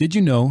Did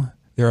you know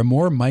there are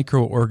more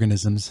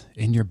microorganisms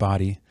in your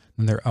body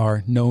than there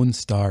are known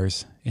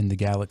stars in the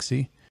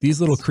galaxy?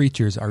 These little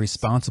creatures are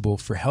responsible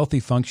for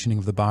healthy functioning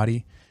of the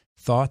body,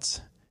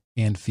 thoughts,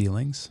 and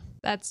feelings.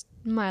 That's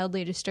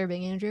mildly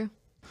disturbing, Andrew.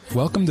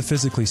 Welcome to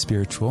Physically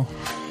Spiritual.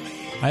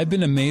 I've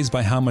been amazed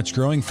by how much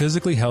growing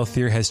physically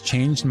healthier has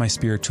changed my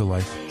spiritual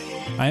life.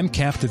 I am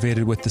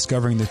captivated with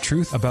discovering the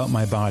truth about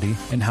my body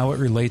and how it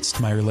relates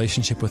to my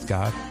relationship with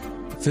God.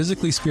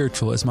 Physically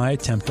Spiritual is my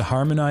attempt to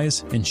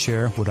harmonize and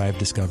share what I've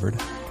discovered.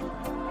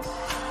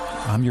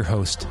 I'm your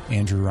host,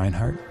 Andrew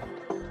Reinhardt.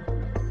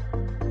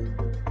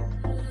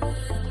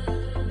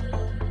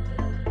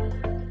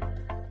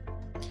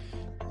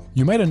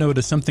 You might have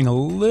noticed something a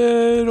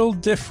little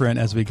different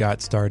as we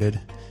got started.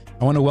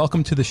 I want to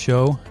welcome to the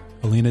show,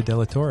 Alina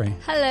Della Torre.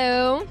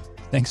 Hello.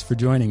 Thanks for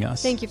joining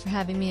us. Thank you for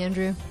having me,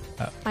 Andrew.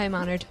 I am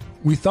honored.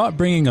 We thought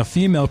bringing a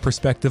female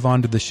perspective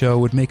onto the show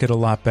would make it a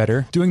lot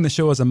better. Doing the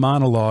show as a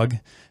monologue,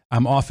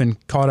 I'm often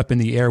caught up in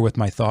the air with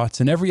my thoughts,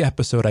 and every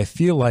episode I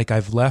feel like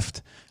I've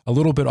left a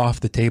little bit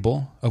off the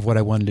table of what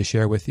I wanted to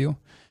share with you.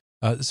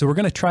 So we're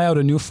going to try out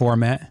a new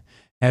format,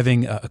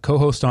 having a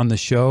co-host on the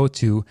show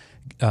to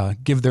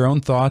give their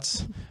own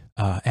thoughts,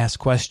 ask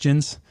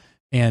questions,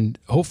 and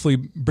hopefully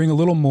bring a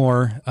little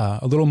more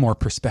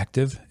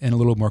perspective and a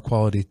little more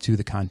quality to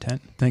the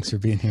content. Thanks for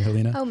being here,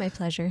 Alina. Oh, my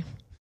pleasure.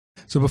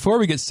 So before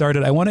we get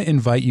started, I want to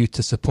invite you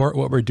to support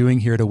what we're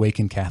doing here at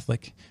Awaken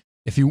Catholic.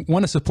 If you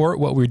want to support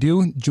what we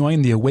do,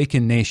 join the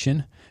Awaken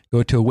Nation.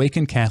 Go to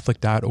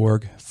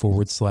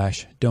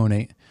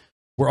awakencatholic.org/donate.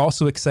 We're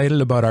also excited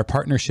about our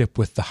partnership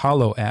with the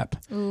Hallow app.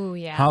 Ooh,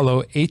 yeah.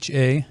 Hallow,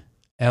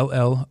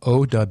 Hallow,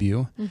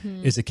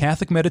 is a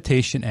Catholic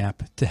meditation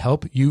app to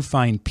help you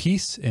find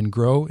peace and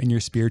grow in your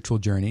spiritual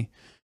journey.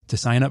 To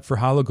sign up for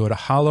Hallow, go to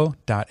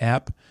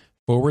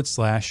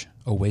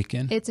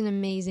hallow.app/awaken. It's an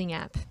amazing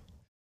app.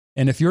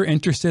 And if you're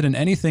interested in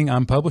anything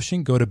I'm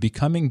publishing, go to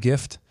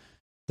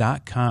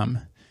becominggift.com.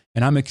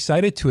 And I'm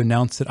excited to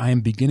announce that I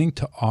am beginning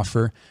to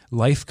offer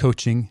life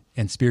coaching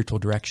and spiritual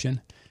direction.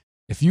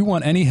 If you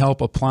want any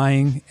help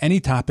applying any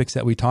topics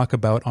that we talk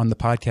about on the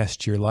podcast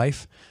to your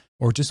life,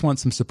 or just want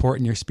some support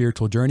in your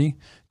spiritual journey,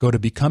 go to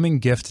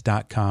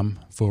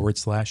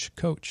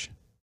becominggift.com/coach.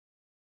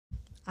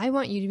 I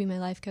want you to be my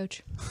life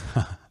coach.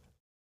 I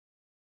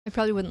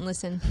probably wouldn't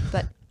listen,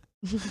 but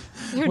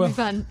it would be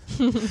fun.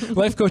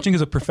 Life coaching is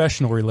a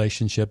professional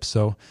relationship,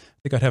 so I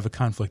think I'd have a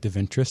conflict of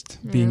interest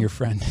being your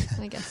friend.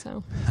 I guess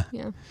so,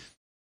 yeah.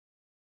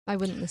 I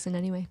wouldn't listen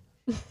anyway.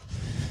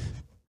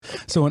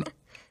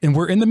 And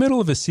we're in the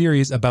middle of a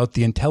series about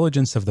the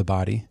intelligence of the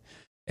body,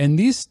 and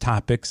these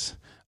topics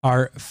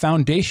are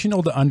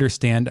foundational to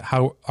understand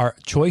how our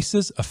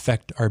choices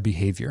affect our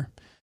behavior.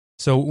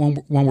 So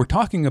when we're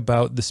talking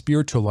about the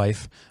spiritual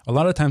life, a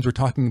lot of times we're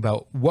talking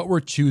about what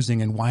we're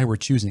choosing and why we're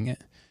choosing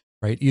it.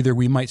 Right? Either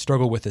we might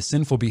struggle with a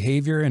sinful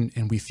behavior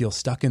and we feel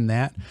stuck in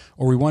that,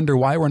 or we wonder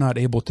why we're not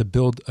able to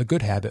build a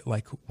good habit,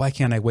 like why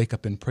can't I wake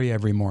up and pray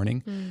every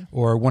morning?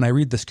 Or when I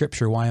read the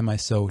scripture, why am I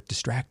so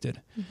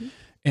distracted?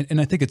 And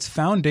I think it's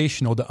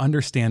foundational to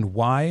understand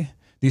why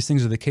these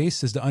things are the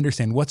case, is to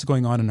understand what's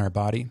going on in our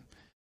body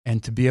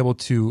and to be able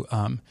to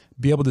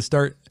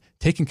start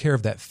taking care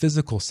of that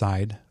physical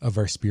side of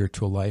our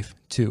spiritual life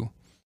too.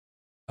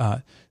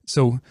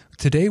 So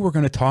today we're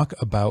going to talk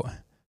about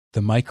the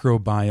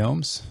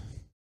microbiomes.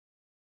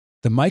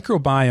 The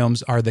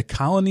microbiomes are the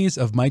colonies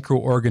of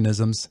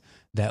microorganisms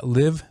that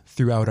live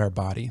throughout our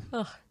body.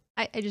 Ugh,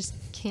 I just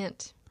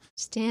can't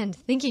stand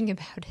thinking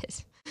about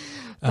it.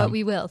 But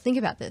we will. Think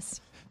about this.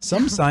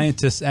 Some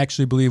scientists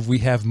actually believe we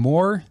have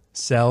more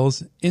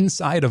cells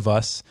inside of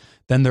us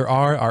than there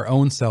are our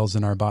own cells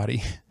in our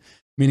body.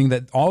 Meaning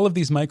that all of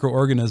these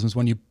microorganisms,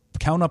 when you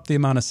count up the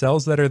amount of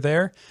cells that are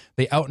there,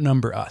 they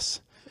outnumber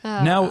us.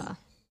 Now,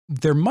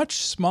 they're much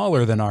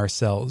smaller than our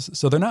cells,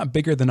 so they're not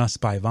bigger than us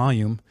by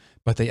volume,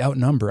 but they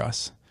outnumber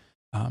us.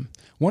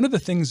 One of the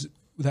things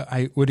that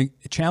I would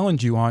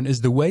challenge you on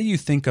is the way you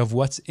think of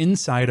what's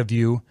inside of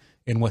you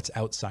and what's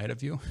outside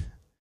of you.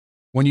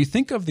 When you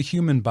think of the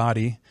human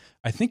body,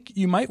 I think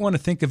you might want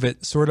to think of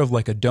it sort of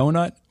like a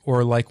donut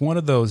or like one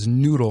of those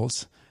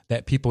noodles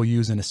that people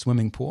use in a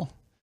swimming pool.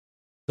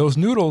 Those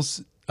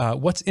noodles,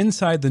 what's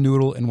inside the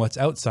noodle and what's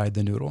outside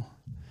the noodle?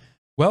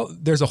 Well,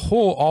 there's a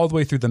hole all the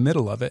way through the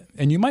middle of it,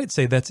 and you might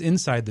say that's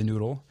inside the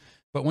noodle,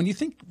 but when you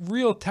think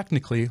real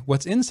technically,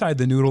 what's inside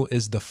the noodle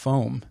is the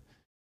foam.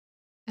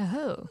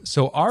 Oh.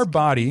 So our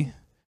body,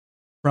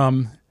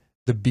 from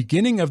the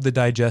beginning of the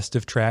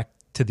digestive tract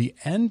to the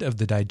end of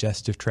the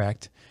digestive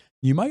tract,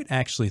 you might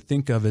actually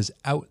think of as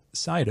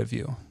outside of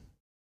you.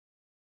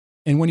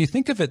 And when you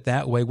think of it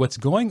that way, what's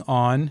going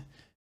on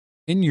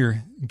in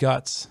your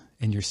guts,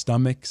 in your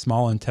stomach,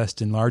 small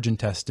intestine, large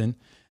intestine,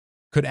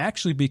 could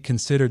actually be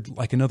considered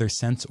like another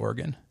sense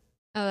organ.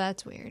 Oh,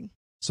 that's weird.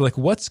 So like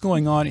what's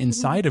going on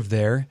inside of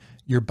there,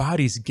 your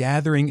body's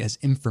gathering as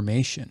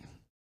information.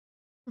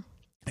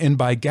 And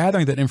by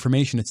gathering that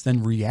information, it's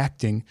then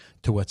reacting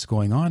to what's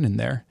going on in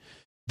there.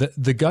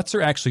 The guts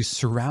are actually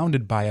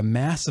surrounded by a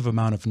massive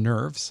amount of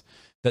nerves.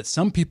 that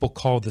some people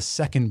call the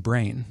second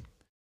brain.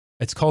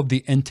 It's called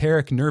the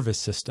enteric nervous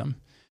system.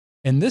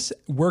 And this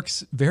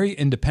works very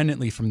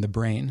independently from the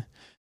brain.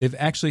 They've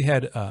actually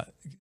had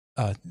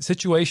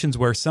situations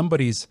where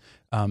somebody's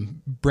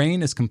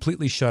brain is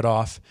completely shut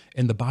off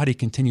and the body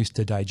continues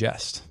to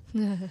digest.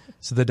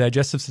 So the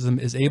digestive system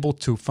is able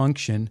to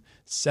function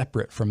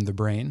separate from the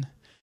brain.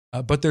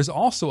 But there's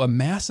also a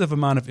massive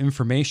amount of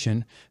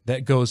information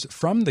that goes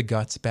from the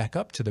guts back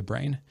up to the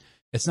brain.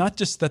 It's not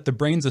just that the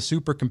brain's a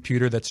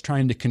supercomputer that's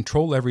trying to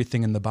control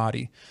everything in the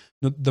body.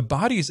 The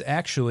body's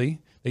actually,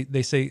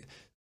 they say,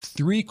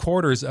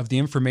 3/4 of the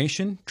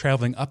information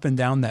traveling up and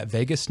down that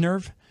vagus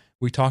nerve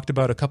we talked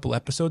about a couple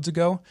episodes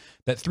ago,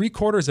 that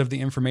 3/4 of the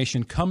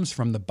information comes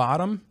from the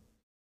bottom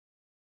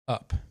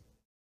up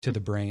to the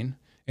brain,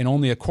 and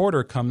only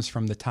 1/4 comes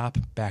from the top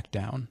back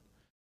down.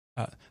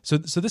 So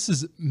this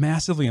is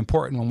massively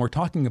important when we're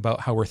talking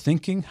about how we're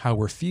thinking, how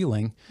we're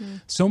feeling.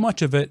 So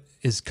much of it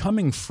is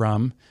coming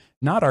from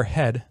not our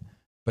head,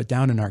 but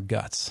down in our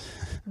guts.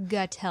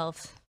 Gut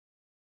health.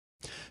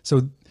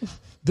 So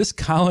this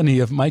colony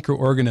of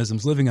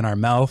microorganisms living in our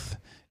mouth,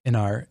 in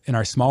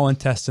our small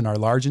intestine, our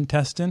large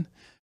intestine,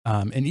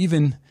 and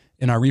even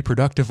in our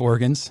reproductive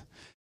organs,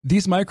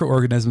 these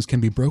microorganisms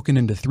can be broken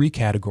into 3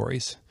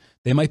 categories.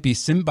 They might be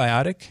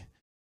symbiotic.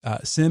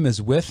 Sym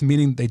is with,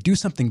 meaning they do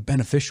something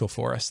beneficial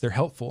for us. They're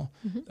helpful.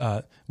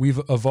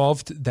 We've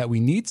evolved that we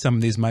need some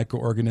of these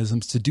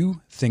microorganisms to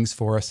do things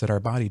for us that our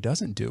body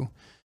doesn't do.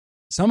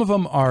 Some of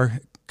them are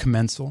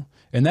commensal,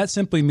 and that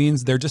simply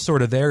means they're just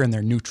sort of there and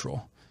they're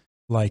neutral.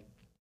 Like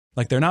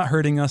they're not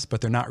hurting us, but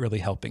they're not really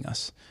helping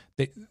us.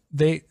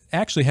 They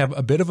actually have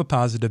a bit of a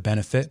positive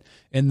benefit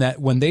in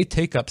that when they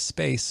take up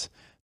space,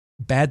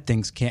 bad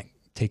things can't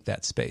take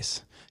that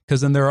space.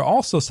 Because then there are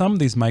also some of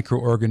these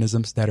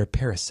microorganisms that are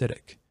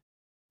parasitic,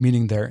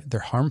 meaning they're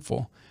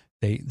harmful.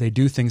 They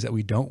do things that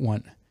we don't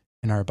want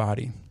in our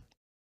body.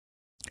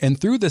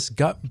 And through this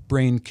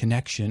gut-brain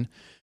connection,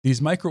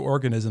 these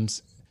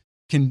microorganisms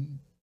can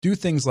do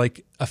things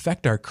like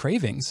affect our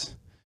cravings.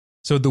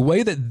 So the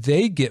way that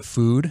they get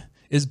food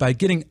is by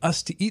getting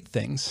us to eat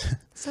things.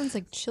 Sounds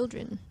like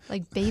children,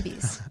 like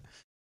babies.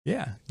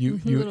 Yeah, you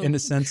in a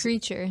sense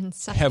creature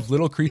inside. Have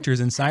little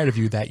creatures inside of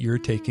you that you're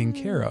taking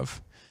care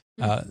of.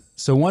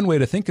 So one way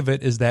to think of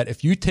it is that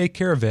if you take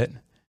care of it,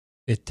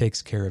 it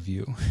takes care of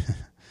you.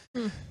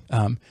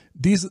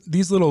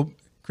 These little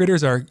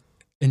critters are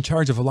in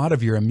charge of a lot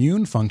of your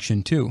immune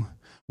function too.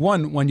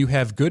 One, when you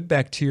have good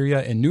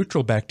bacteria and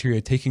neutral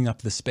bacteria taking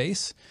up the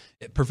space,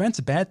 it prevents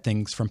bad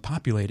things from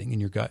populating in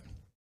your gut.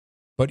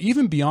 But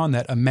even beyond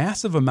that, a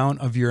massive amount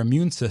of your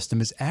immune system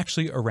is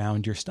actually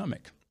around your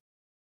stomach.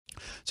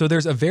 So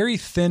there's a very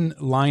thin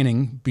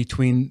lining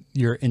between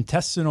your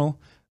intestines,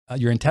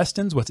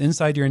 what's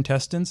inside your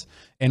intestines,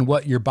 and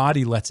what your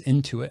body lets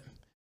into it.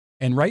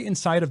 And right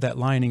inside of that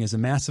lining is a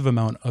massive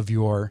amount of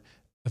your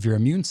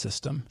immune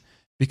system.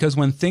 Because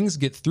when things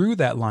get through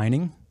that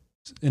lining,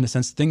 in a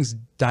sense, things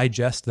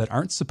digest that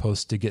aren't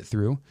supposed to get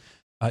through,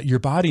 your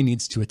body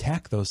needs to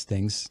attack those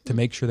things to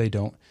make sure they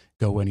don't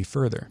go any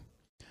further.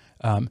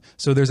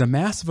 So there's a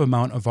massive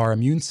amount of our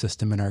immune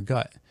system in our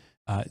gut.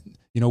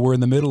 We're in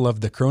the middle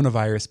of the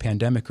coronavirus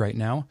pandemic right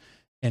now,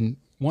 and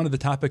one of the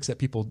topics that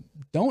people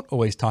don't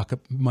always talk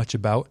much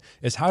about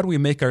is how do we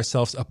make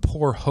ourselves a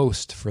poor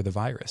host for the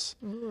virus?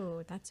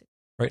 Ooh, that's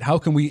right. How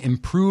can we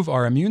improve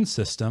our immune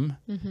system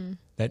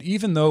that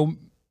even though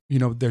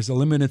there's a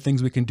limited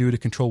things we can do to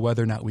control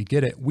whether or not we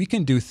get it, we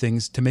can do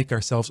things to make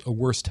ourselves a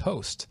worse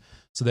host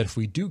so that if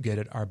we do get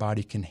it, our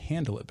body can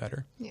handle it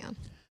better. Yeah.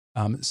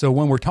 So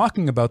when we're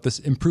talking about this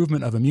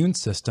improvement of immune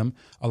system,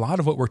 a lot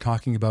of what we're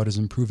talking about is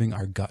improving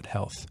our gut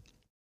health.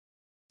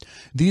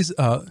 These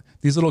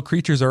little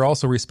creatures are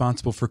also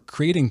responsible for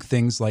creating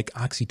things like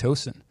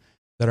oxytocin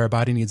that our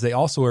body needs. They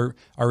also are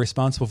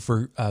responsible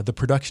for the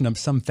production of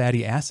some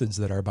fatty acids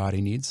that our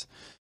body needs.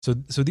 So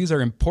these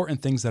are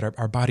important things that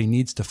our body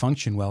needs to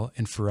function well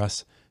and for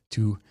us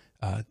to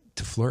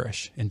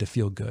flourish and to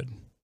feel good.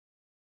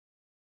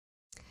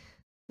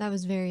 That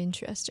was very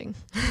interesting.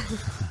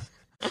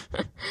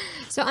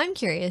 So I'm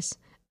curious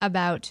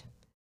about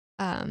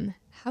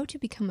how to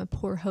become a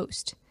poor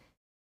host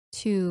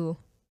to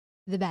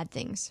the bad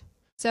things.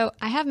 So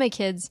I have my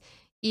kids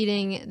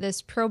eating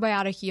this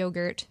probiotic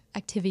yogurt,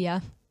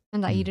 Activia,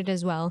 and I eat it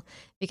as well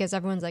because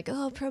everyone's like,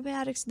 oh,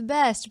 probiotics the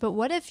best. But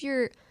what if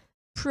you're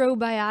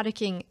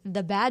probioticing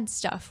the bad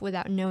stuff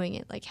without knowing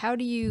it? Like, how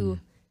do you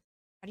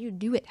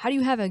do it? How do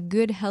you have a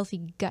good,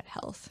 healthy gut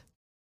health?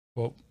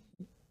 Well,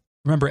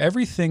 remember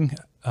everything,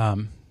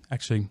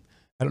 actually,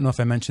 I don't know if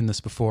I mentioned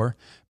this before,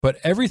 but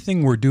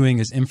everything we're doing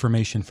is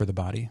information for the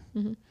body.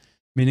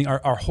 Meaning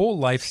our whole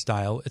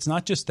lifestyle, it's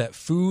not just that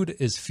food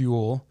is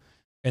fuel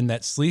and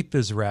that sleep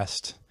is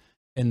rest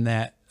and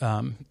that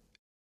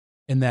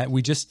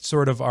we just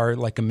sort of are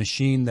like a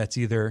machine that's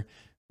either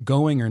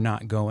going or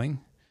not going.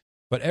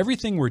 But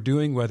everything we're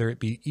doing, whether it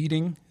be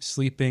eating,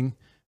 sleeping,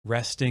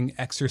 resting,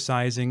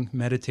 exercising,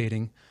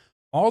 meditating,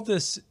 all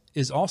this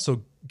is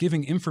also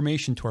giving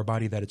information to our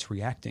body that it's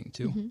reacting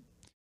to.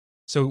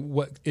 So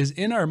what is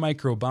in our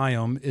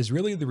microbiome is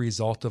really the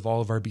result of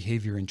all of our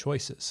behavior and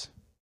choices.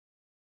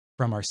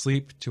 From our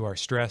sleep to our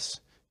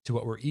stress to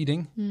what we're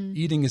eating.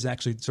 Eating is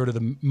actually sort of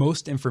the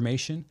most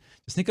information.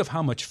 Just think of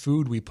how much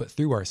food we put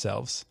through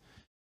ourselves.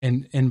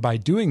 And by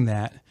doing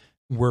that,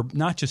 we're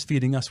not just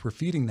feeding us, we're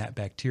feeding that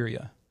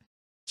bacteria.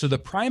 So the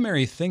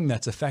primary thing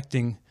that's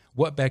affecting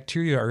what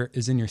bacteria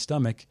is in your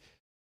stomach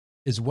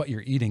is what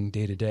you're eating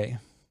day to day.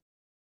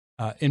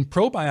 In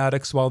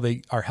probiotics, while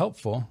they are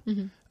helpful,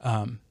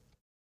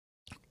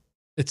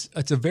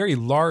 it's a very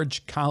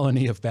large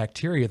colony of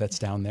bacteria that's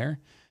down there.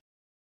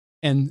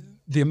 And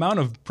the amount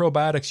of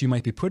probiotics you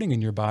might be putting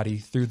in your body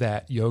through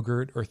that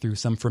yogurt or through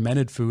some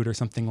fermented food or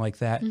something like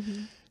that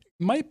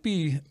might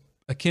be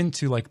akin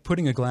to like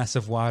putting a glass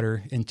of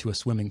water into a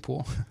swimming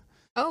pool.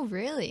 Oh,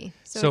 really?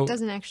 So it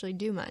doesn't actually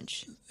do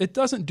much. It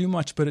doesn't do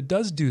much, but it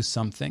does do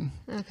something.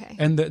 Okay.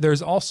 And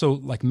there's also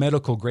like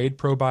medical grade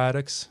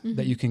probiotics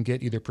that you can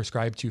get either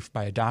prescribed to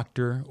by a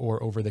doctor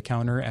or over the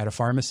counter at a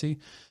pharmacy.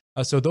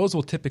 So those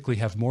will typically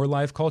have more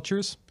live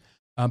cultures,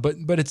 but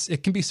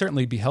it can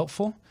certainly be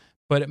helpful,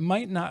 but it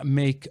might not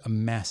make a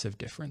massive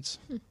difference.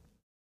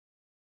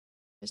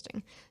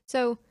 Interesting.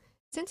 So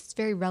since it's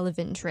very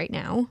relevant right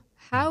now,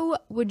 how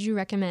would you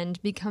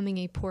recommend becoming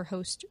a poor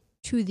host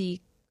to the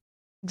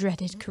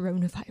dreaded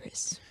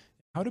coronavirus?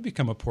 How to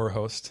become a poor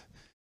host?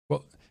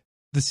 Well,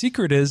 the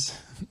secret is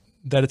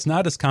that it's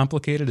not as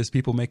complicated as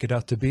people make it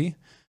out to be,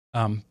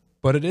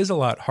 but it is a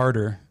lot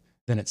harder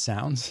than it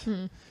sounds.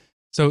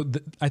 So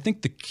I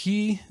think the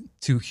key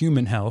to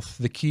human health,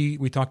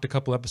 we talked a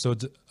couple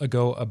episodes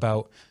ago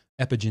about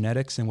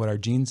epigenetics and what our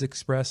genes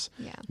express.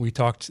 Yeah. We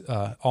talked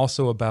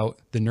also about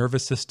the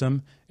nervous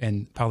system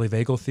and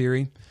polyvagal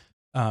theory.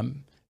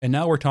 And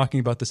now we're talking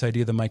about this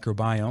idea of the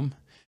microbiome.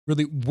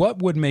 Really,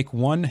 what would make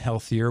one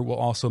healthier will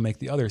also make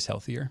the others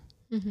healthier.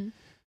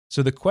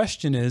 So the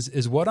question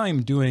is what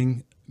I'm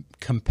doing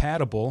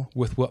compatible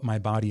with what my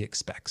body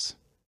expects?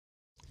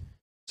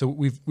 So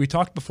we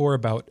talked before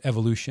about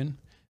evolution.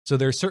 So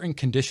there are certain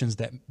conditions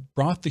that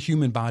brought the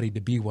human body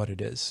to be what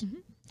it is.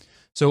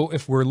 So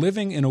if we're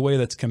living in a way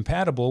that's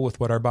compatible with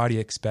what our body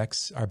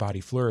expects, our body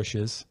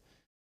flourishes.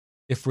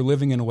 If we're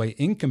living in a way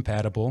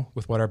incompatible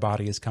with what our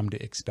body has come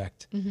to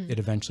expect, it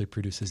eventually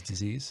produces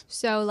disease.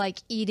 So like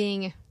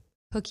eating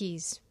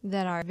cookies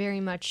that are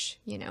very much,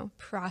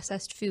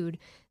 processed food,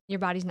 your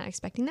body's not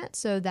expecting that.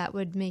 So that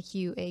would make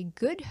you a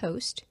good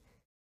host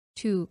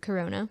to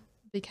corona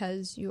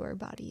because your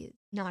body is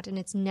not in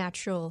its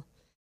natural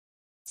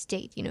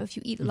state. If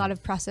you eat a lot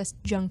of processed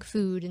junk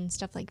food and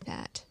stuff like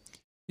that.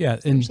 Yeah,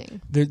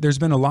 and there's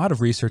been a lot of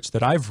research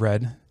that I've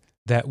read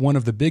that one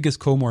of the biggest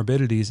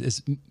comorbidities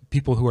is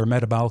people who are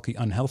metabolically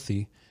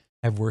unhealthy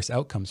have worse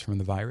outcomes from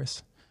the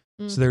virus.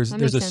 So there's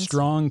a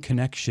strong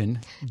connection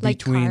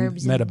between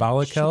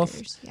metabolic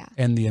health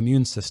and the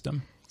immune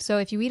system. So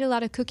if you eat a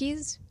lot of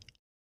cookies,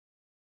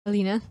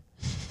 Alina,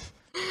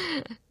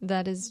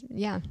 that is,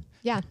 yeah.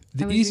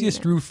 The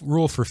easiest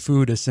rule for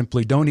food is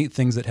simply don't eat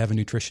things that have a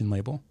nutrition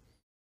label.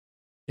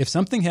 If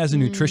something has a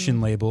nutrition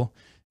label,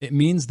 it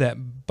means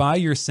that by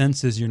your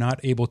senses, you're not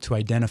able to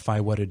identify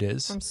what it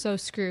is. I'm so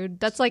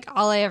screwed. That's like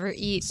all I ever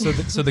eat. So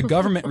the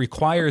government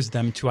requires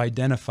them to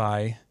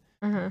identify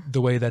the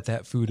way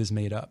that food is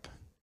made up.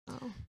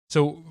 Oh.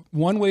 So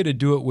one way to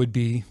do it would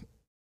be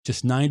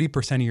just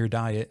 90% of your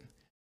diet,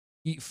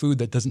 eat food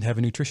that doesn't have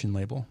a nutrition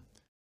label.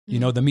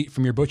 The meat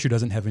from your butcher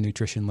doesn't have a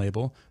nutrition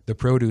label. The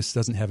produce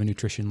doesn't have a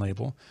nutrition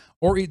label.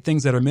 Or eat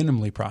things that are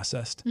minimally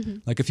processed.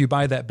 Like if you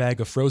buy that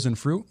bag of frozen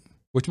fruit,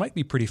 which might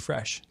be pretty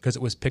fresh because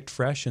it was picked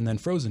fresh and then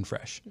frozen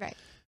fresh. Right.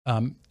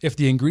 If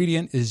the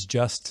ingredient is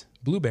just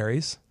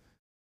blueberries,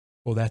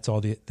 well, that's all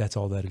that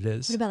it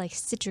is. What about like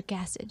citric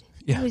acid?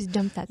 Yeah. I always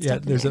dump that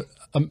stuff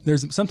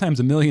there's sometimes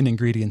a million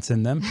ingredients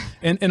in them.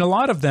 and a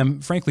lot of them,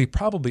 frankly,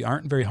 probably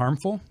aren't very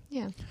harmful.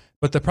 Yeah.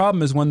 But the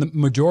problem is when the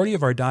majority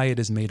of our diet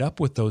is made up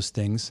with those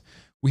things,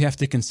 we have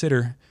to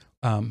consider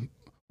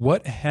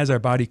what has our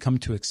body come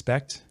to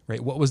expect,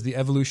 right? What was the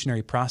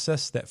evolutionary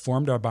process that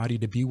formed our body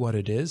to be what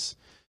it is?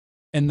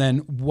 And then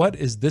what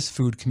is this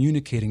food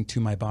communicating to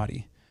my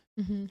body?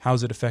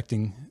 How's it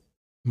affecting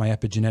my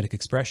epigenetic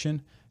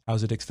expression?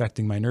 How's it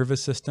affecting my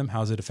nervous system?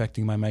 How's it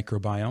affecting my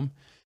microbiome?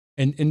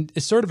 And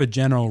it's sort of a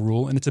general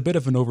rule, and it's a bit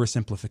of an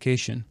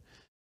oversimplification.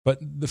 But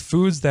the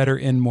foods that are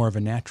in more of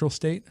a natural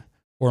state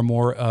or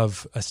more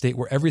of a state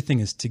where everything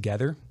is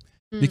together,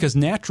 because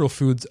natural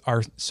foods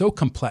are so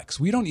complex,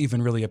 we don't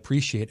even really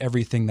appreciate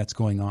everything that's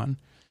going on.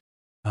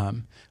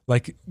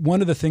 Like one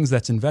of the things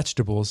that's in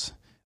vegetables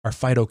are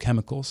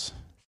phytochemicals.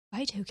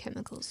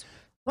 Phytochemicals.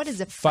 What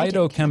is a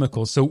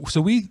phytochemical?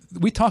 So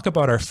we talk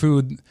about our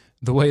food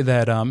the way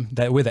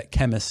that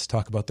chemists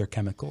talk about their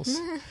chemicals,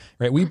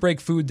 right? We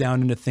break food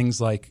down into things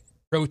like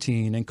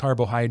protein and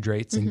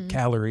carbohydrates and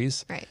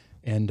calories, right,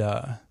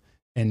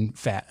 and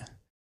fat,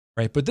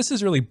 right? But this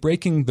is really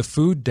breaking the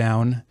food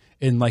down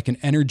in like an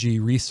energy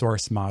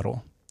resource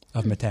model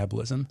of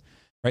metabolism,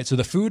 right? So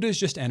the food is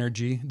just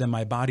energy, then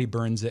my body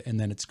burns it, and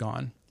then it's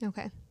gone.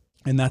 Okay.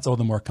 And that's all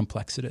the more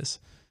complex it is.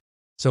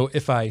 So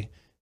if I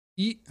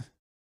eat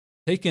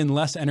take in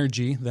less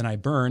energy than I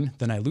burn,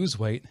 then I lose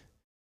weight.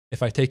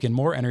 If I take in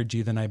more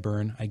energy than I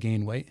burn, I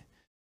gain weight.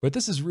 But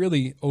this is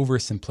really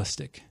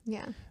oversimplistic.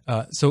 Yeah.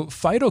 So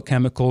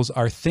phytochemicals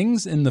are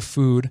things in the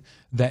food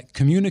that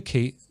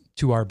communicate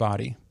to our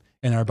body,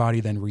 and our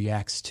body then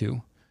reacts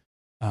to.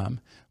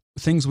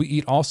 Things we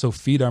eat also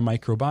feed our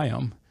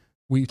microbiome.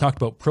 We talked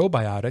about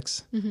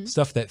probiotics.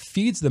 Stuff that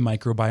feeds the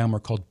microbiome are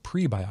called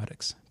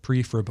prebiotics.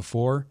 Pre for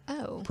before,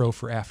 pro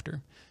for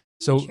after.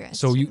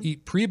 So you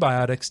eat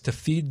prebiotics to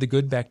feed the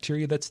good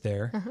bacteria that's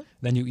there.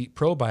 Then you eat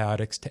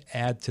probiotics to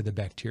add to the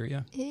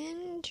bacteria.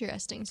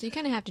 Interesting. So you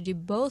kind of have to do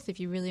both if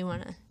you really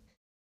want to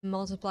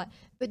multiply.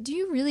 But do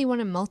you really want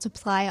to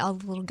multiply all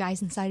the little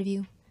guys inside of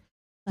you?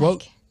 Well,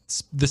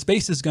 the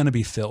space is going to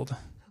be filled.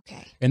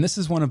 Okay. And this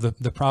is one of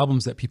the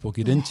problems that people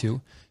get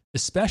into,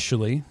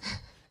 especially,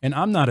 and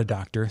I'm not a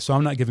doctor, so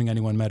I'm not giving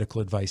anyone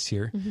medical advice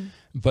here,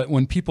 but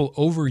when people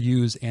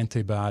overuse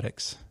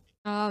antibiotics,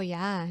 oh,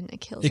 yeah, and it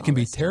kills. It can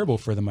be terrible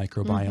for the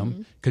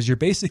microbiome because you're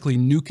basically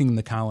nuking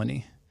the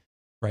colony,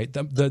 right?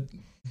 The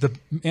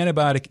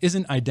antibiotic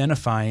isn't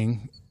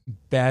identifying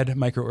bad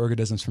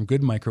microorganisms from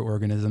good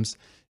microorganisms.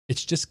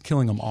 It's just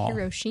killing them all.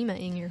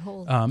 Hiroshima-ing your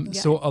whole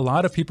So a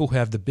lot of people who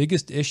have the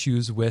biggest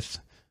issues with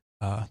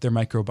their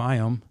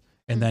microbiome,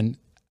 and then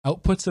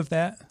outputs of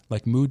that,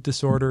 like mood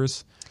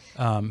disorders,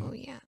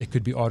 it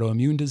could be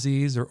autoimmune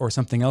disease or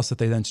something else that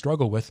they then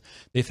struggle with.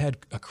 They've had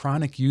a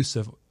chronic use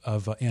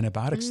of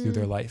antibiotics through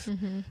their life,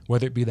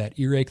 whether it be that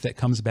earache that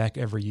comes back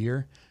every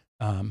year,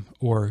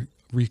 or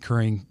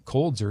recurring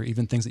colds, or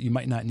even things that you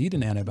might not need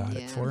an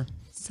antibiotic for.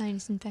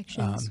 Sinus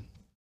infections.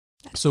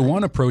 So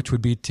one approach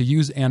would be to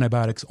use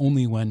antibiotics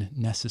only when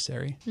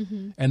necessary.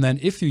 And then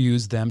if you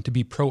use them, to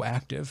be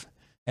proactive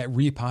at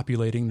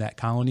repopulating that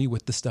colony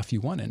with the stuff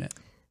you want in it.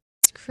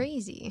 It's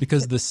crazy.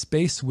 Because the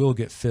space will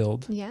get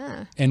filled.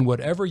 Yeah. And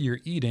whatever you're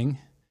eating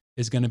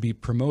is going to be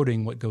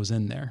promoting what goes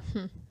in there.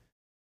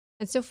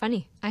 It's so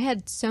funny. I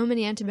had so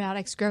many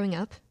antibiotics growing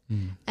up,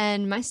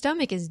 and my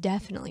stomach is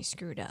definitely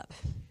screwed up.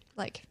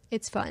 Like,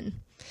 it's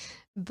fun.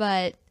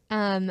 But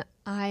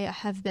I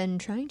have been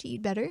trying to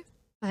eat better.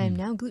 I am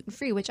now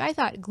gluten-free, which I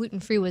thought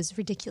gluten-free was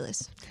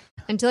ridiculous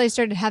until I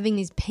started having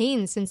these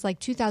pains since like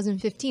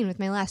 2015 with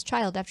my last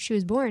child. After she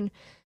was born,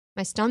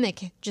 my stomach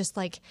just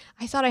like,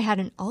 I thought I had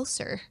an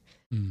ulcer.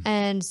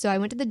 And so I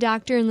went to the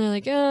doctor, and they're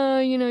like, oh,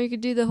 you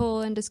could do the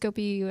whole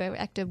endoscopy,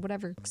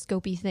 whatever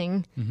scopy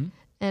thing.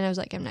 And I was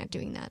like, I'm not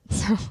doing that.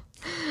 So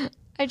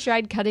I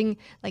tried cutting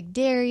like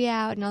dairy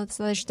out and all this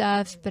other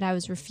stuff, but I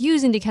was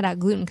refusing to cut out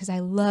gluten because I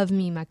love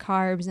my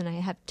carbs, and I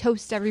have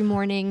toast every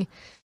morning.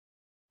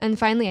 And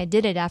finally I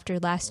did it after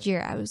last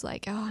year. I was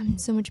like, oh, I'm in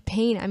so much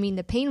pain. I mean,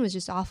 the pain was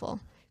just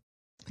awful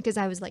because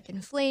I was like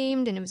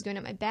inflamed and it was going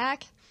up my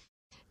back.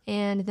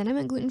 And then I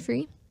went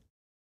gluten-free.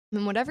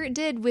 And whatever it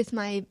did with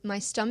my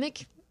stomach,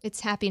 it's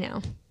happy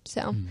now.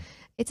 So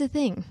it's a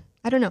thing.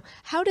 I don't know.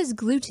 How does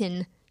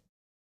gluten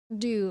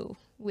do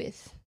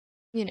with,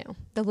 the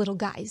little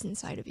guys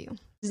inside of you?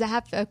 Does that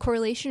have a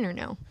correlation or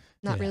no?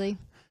 Not really.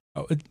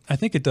 Oh, I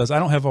think it does. I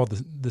don't have all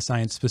the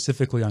science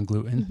specifically on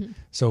gluten.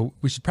 So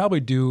we should probably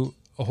do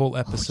a whole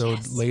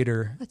episode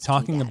later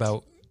talking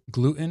about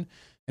gluten,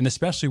 and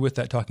especially with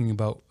that, talking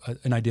about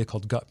an idea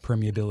called gut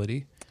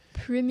permeability.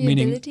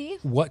 Meaning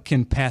what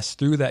can pass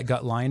through that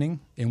gut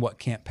lining and what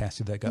can't pass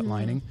through that gut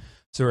lining.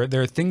 So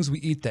there are things we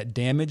eat that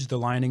damage the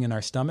lining in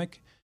our stomach,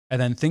 and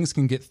then things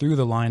can get through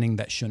the lining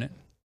that shouldn't.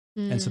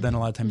 And so then a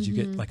lot of times you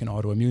get like an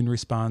autoimmune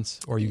response,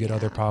 or you get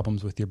other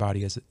problems with your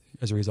body as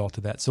a result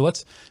of that. So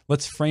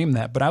let's frame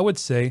that. But I would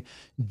say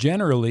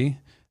generally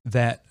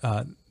that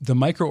the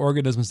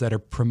microorganisms that are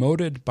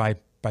promoted by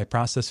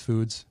processed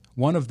foods,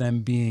 one of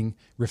them being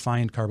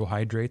refined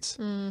carbohydrates.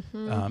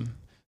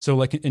 So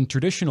like in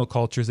traditional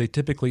cultures, they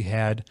typically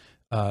had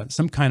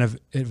some kind of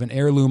an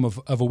heirloom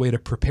of a way to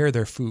prepare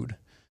their food.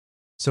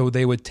 So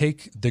they would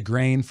take the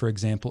grain, for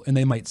example, and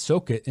they might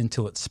soak it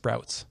until it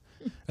sprouts.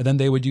 And then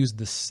they would use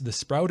the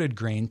sprouted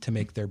grain to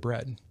make their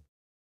bread.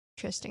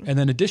 Interesting. And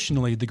then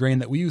additionally, the grain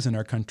that we use in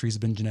our country has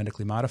been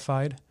genetically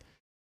modified.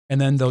 And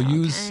then they'll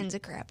use all kinds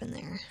of crap in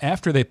there.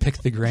 After they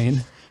pick the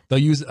grain, they'll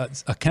use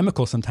a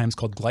chemical sometimes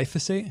called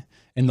glyphosate,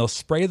 and they'll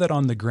spray that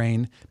on the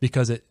grain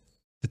because the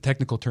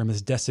technical term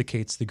is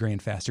desiccates the grain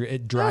faster.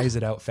 It dries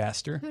it out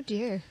faster. Oh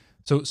dear.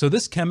 So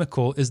this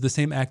chemical is the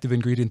same active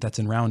ingredient that's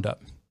in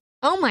Roundup.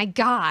 Oh my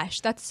gosh,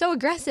 that's so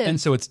aggressive.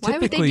 And so it's typically, why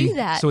would they do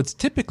that? So it's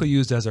typically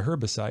used as a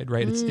herbicide,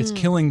 right? It's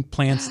killing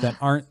plants that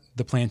aren't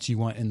the plants you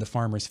want in the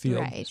farmer's field.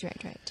 Right.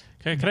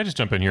 Okay, can I just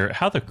jump in here?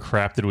 How the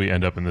crap did we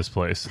end up in this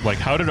place? Like,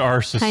 how did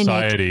our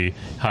society...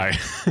 Hi.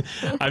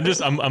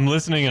 I'm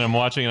listening and I'm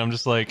watching and I'm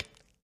just like,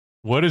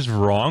 what is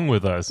wrong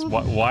with us?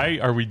 Why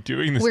are we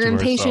doing this to ourselves? We're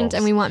impatient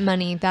and we want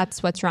money.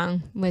 That's what's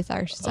wrong with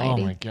our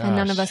society. Oh my gosh. And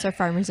none of us are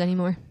farmers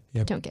anymore.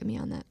 Yep. Don't get me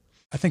on that.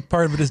 I think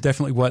part of it is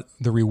definitely what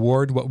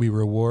we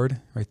reward,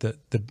 right?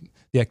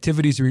 The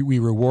activities we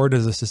reward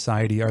as a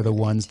society are the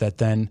ones that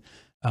then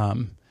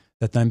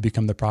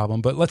become the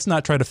problem. But let's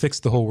not try to fix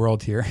the whole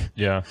world here.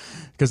 Yeah.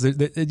 Because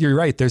you're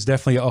right. There's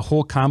definitely a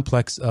whole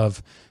complex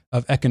of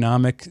of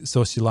economic,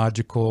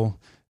 sociological,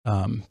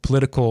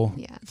 political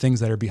things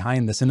that are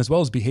behind this, and as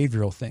well as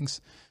behavioral things.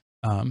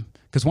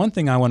 Because one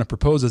thing I want to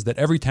propose is that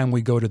every time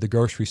we go to the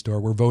grocery store,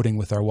 we're voting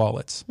with our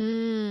wallets.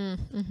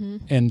 Mm-hmm.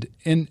 And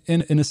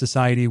in a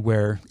society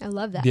where I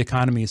love that. the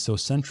economy is so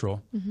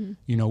central,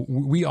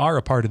 we are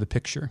a part of the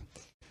picture.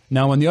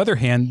 Now, on the other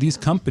hand, these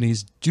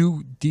companies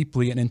do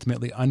deeply and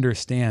intimately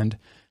understand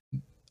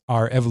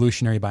our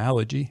evolutionary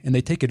biology, and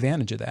they take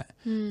advantage of that.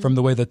 From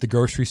the way that the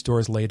grocery store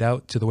is laid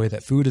out, to the way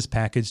that food is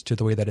packaged, to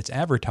the way that it's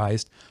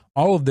advertised.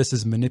 All of this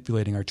is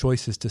manipulating our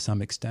choices to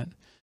some extent,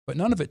 but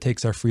none of it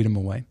takes our freedom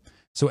away.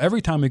 So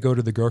every time we go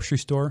to the grocery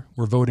store,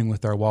 we're voting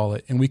with our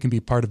wallet, and we can be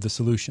part of the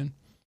solution.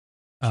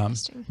 Now,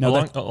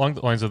 along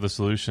the lines of the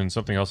solution,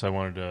 something else I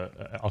wanted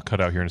to, I'll cut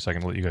out here in a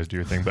second to let you guys do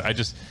your thing, but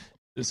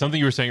something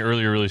you were saying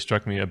earlier really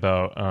struck me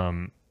about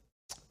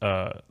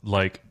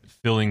like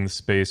filling the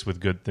space with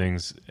good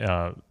things,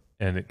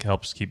 and it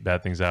helps keep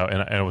bad things out.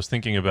 And I was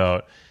thinking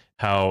about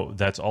how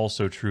that's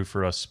also true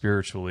for us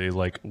spiritually.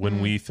 Like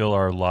when we fill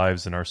our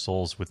lives and our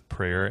souls with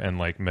prayer and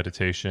like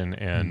meditation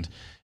and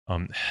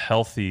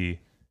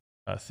healthy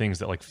things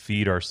that like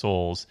feed our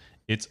souls,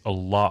 it's a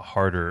lot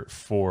harder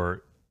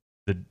for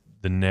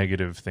the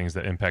negative things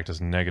that impact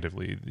us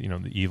negatively,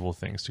 the evil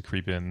things to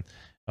creep in.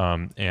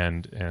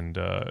 And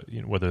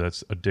whether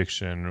that's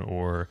addiction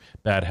or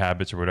bad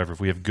habits or whatever. If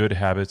we have good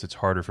habits, it's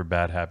harder for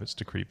bad habits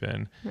to creep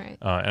in. Right.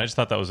 And I just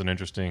thought that was an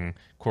interesting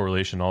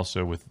correlation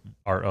also with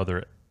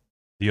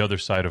the other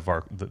side of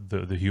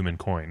the human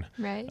coin.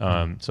 Right.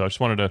 So I just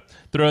wanted to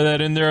throw that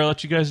in there. I'll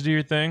let you guys do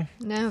your thing.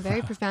 No,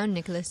 very profound,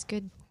 Nicholas.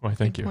 Good. Well,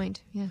 thank you.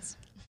 Point. Yes.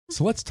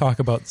 So let's talk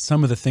about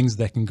some of the things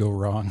that can go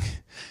wrong.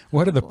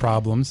 What are the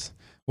problems?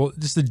 Well,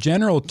 just a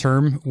general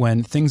term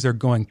when things are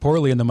going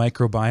poorly in the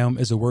microbiome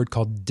is a word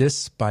called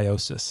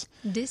dysbiosis.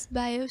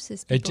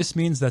 Dysbiosis. It just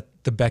means that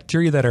the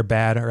bacteria that are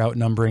bad are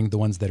outnumbering the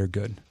ones that are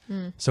good.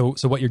 So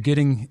what you're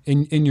getting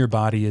in your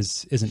body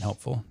isn't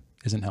helpful,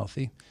 isn't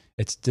healthy.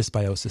 It's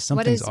dysbiosis.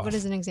 Something's off. What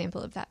is an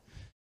example of that?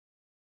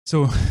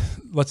 So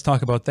let's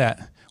talk about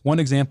that. One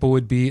example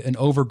would be an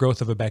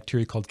overgrowth of a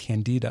bacteria called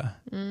Candida.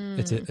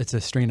 It's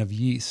a strain of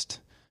yeast.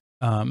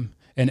 And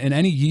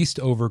any yeast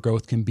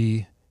overgrowth can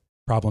be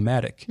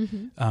problematic.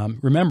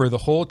 Remember, the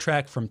whole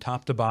tract from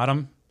top to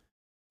bottom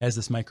has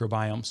this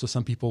microbiome. So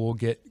some people will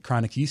get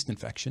chronic yeast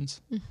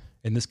infections,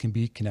 and this can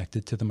be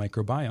connected to the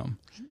microbiome.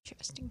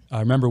 Interesting.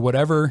 Remember,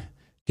 whatever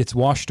gets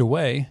washed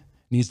away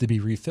needs to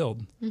be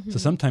refilled. So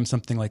sometimes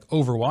something like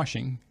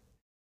overwashing,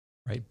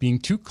 right, being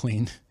too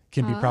clean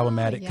can be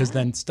problematic because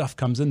then stuff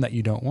comes in that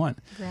you don't want.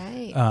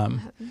 Right.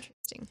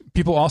 Interesting.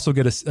 People also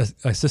get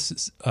a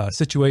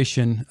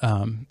situation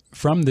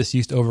from this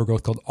yeast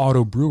overgrowth called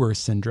auto-brewer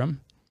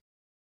syndrome,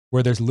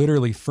 where there's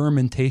literally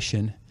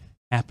fermentation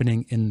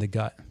happening in the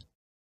gut.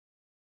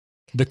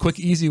 The quick,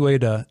 easy way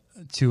to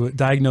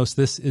diagnose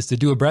this is to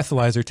do a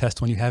breathalyzer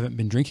test when you haven't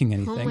been drinking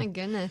anything. Oh my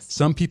goodness.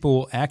 Some people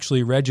will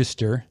actually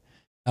register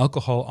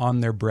alcohol on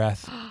their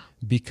breath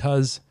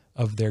because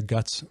of their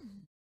guts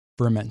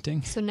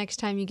fermenting. So next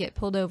time you get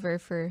pulled over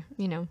for,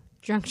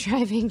 drunk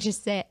driving,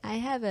 just say, I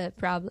have a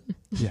problem.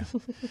 Yeah.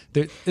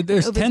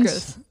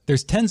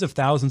 There's tens of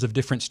thousands of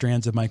different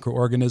strands of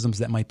microorganisms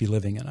that might be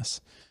living in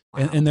us.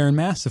 Wow. And they're in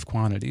massive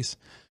quantities.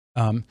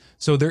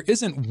 So there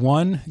isn't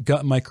one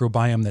gut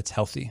microbiome that's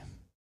healthy.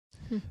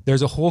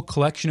 There's a whole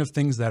collection of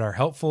things that are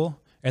helpful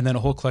and then a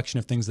whole collection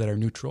of things that are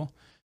neutral.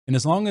 And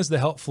as long as the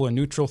helpful and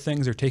neutral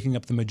things are taking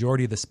up the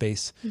majority of the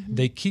space,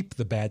 they keep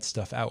the bad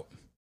stuff out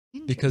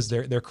because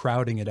they're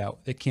crowding it out.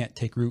 It can't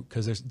take root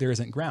because there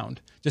isn't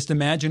ground. Just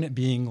imagine it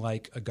being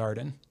like a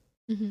garden,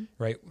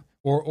 right?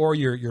 Or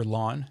your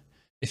lawn.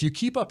 If you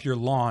keep up your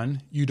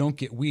lawn, you don't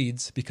get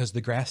weeds because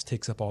the grass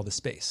takes up all the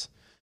space.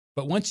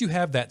 But once you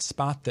have that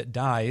spot that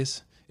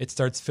dies, it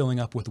starts filling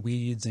up with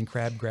weeds and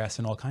crabgrass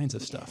and all kinds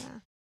of stuff.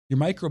 Your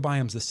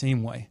microbiome's the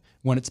same way.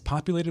 When it's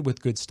populated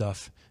with good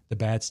stuff, the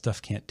bad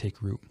stuff can't take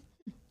root.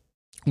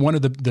 One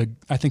of the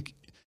I think,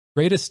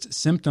 greatest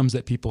symptoms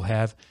that people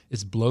have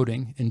is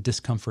bloating and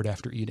discomfort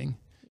after eating.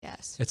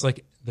 Yes. It's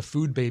like the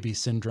food baby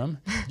syndrome.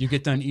 You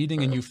get done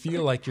eating and you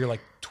feel like you're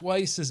like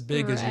twice as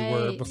big as you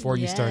were before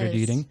you started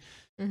eating.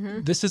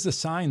 This is a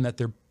sign that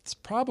there's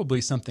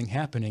probably something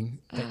happening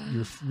that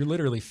you're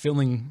literally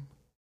filling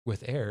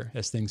with air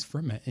as things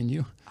ferment in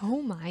you.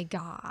 Oh my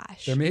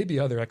gosh. There may be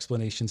other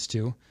explanations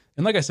too.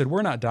 And like I said,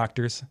 we're not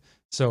doctors.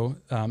 So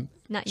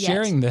not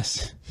sharing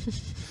this,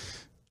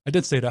 I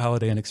did stay at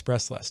Holiday Inn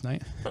Express last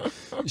night.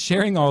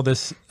 Sharing all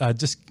this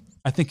just,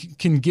 I think,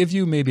 can give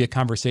you maybe a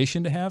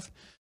conversation to have.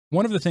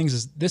 One of the things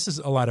is this is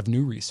a lot of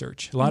new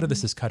research. A lot of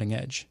this is cutting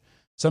edge.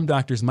 Some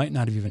doctors might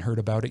not have even heard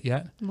about it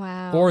yet.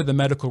 Wow. Or the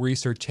medical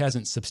research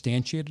hasn't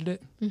substantiated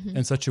it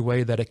in such a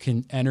way that it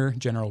can enter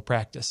general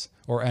practice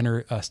or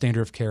enter a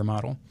standard of care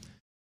model.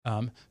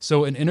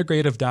 So an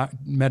integrative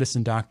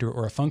medicine doctor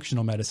or a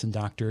functional medicine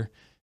doctor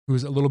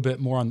who's a little bit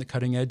more on the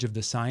cutting edge of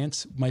the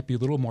science might be a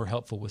little more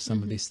helpful with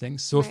some of these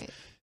things. So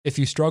if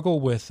you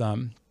struggle with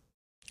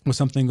with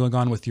something going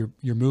on with your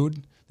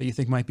mood that you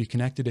think might be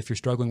connected, if you're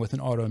struggling with an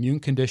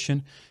autoimmune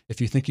condition,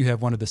 if you think you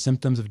have one of the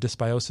symptoms of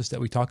dysbiosis that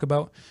we talk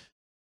about,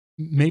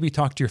 maybe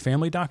talk to your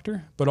family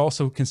doctor, but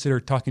also consider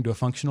talking to a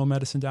functional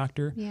medicine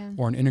doctor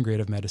or an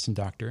integrative medicine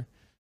doctor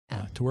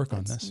to work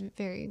on this.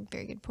 Very,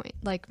 very good point.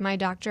 Like my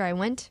doctor, I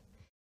went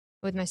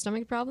with my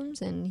stomach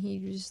problems, and he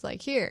was just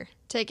like, here,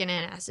 take an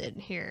antacid.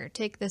 Here,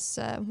 take this,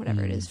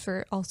 whatever it is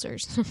for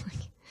ulcers. I'm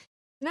like,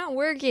 not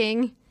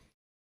working.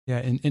 Yeah,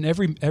 and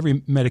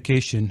every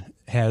medication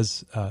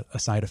has a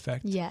side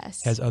effect.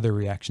 Yes. Has other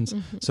reactions.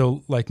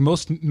 So like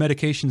most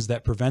medications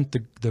that prevent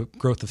the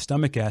growth of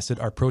stomach acid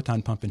are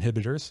proton pump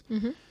inhibitors.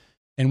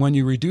 And when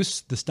you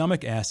reduce the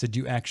stomach acid,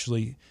 you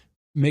actually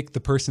make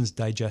the person's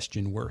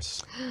digestion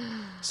worse.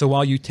 So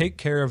while you take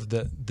care of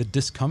the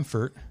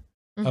discomfort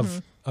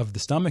of the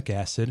stomach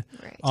acid,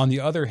 on the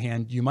other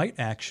hand, you might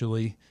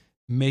actually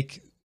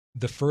make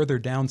the further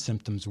down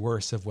symptoms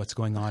worse of what's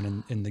going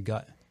on in the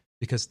gut,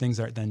 because things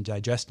aren't then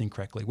digesting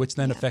correctly, which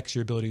then affects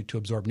your ability to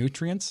absorb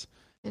nutrients.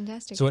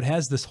 Fantastic. So it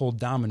has this whole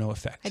domino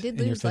effect I did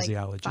in your lose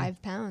physiology. like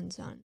 5 pounds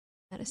on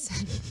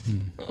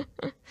medicine.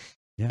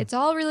 Yeah. It's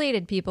all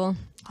related, people.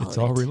 It's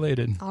all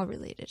related. All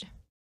related.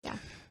 Yeah.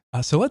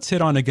 So let's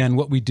hit on again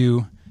what we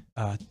do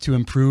to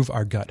improve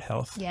our gut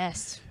health.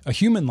 Yes. A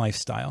human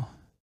lifestyle,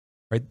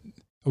 right?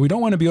 We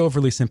don't want to be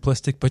overly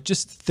simplistic, but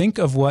just think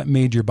of what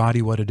made your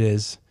body what it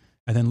is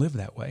and then live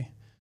that way.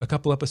 A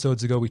couple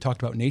episodes ago, we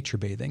talked about nature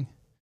bathing.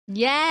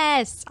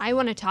 Yes, I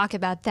want to talk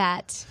about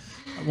that.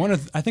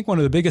 I think one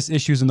of the biggest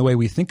issues in the way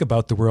we think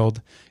about the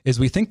world is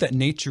we think that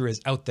nature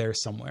is out there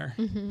somewhere,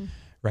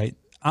 right?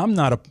 I'm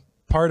not a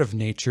part of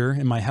nature,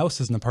 and my house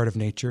isn't a part of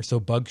nature, so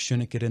bugs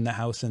shouldn't get in the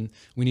house, and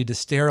we need to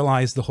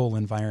sterilize the whole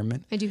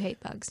environment. I do hate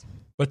bugs.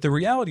 But the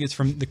reality is,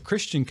 from the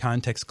Christian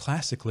context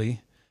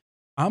classically,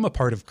 I'm a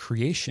part of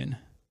creation,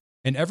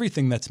 and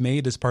everything that's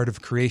made is part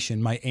of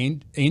creation. My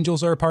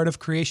angels are a part of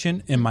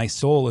creation, and my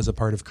soul is a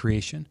part of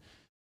creation.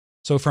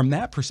 So from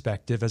that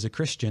perspective, as a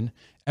Christian,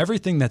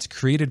 everything that's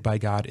created by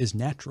God is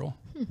natural.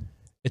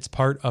 It's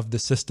part of the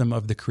system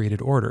of the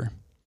created order.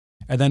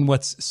 And then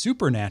what's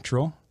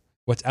supernatural,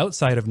 what's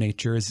outside of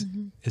nature is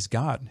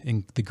God,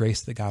 and the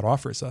grace that God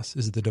offers us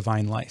is the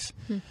divine life.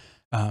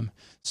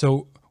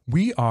 So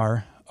we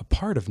are a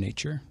part of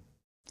nature.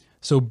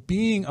 So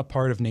being a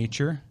part of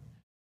nature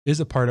is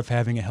a part of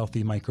having a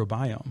healthy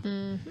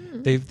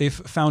microbiome. They've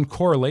found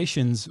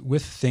correlations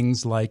with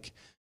things like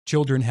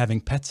children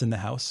having pets in the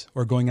house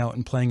or going out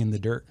and playing in the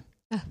dirt.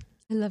 I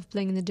love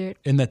playing in the dirt.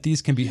 And that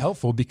these can be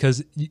helpful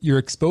because you're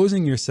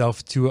exposing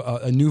yourself to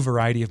a new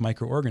variety of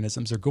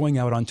microorganisms, or going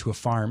out onto a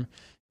farm,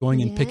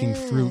 going and picking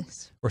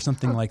fruit or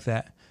something like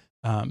that.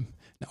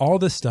 All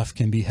this stuff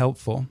can be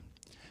helpful.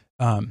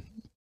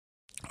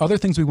 Other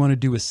things we want to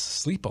do is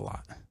sleep a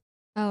lot.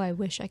 Oh, I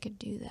wish I could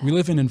do that. We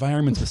live in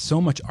environments with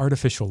so much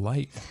artificial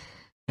light,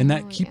 and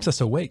that keeps us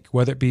awake,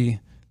 whether it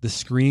be the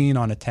screen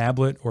on a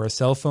tablet or a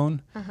cell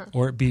phone,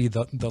 or it be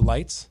the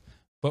lights.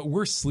 But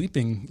we're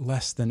sleeping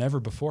less than ever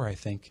before, I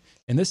think.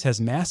 And this has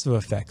massive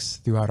effects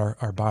throughout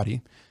our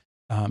body.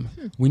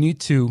 We need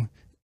to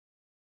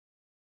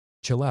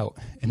chill out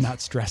and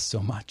not stress so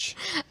much.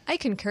 I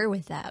concur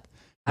with that.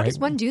 How does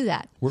one do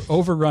that? We're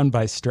overrun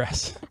by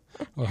stress.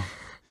 Well,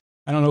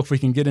 I don't know if we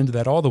can get into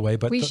that all the way,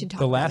 but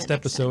the last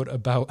episode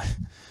about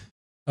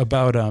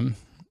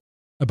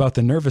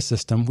the nervous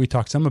system, we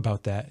talked some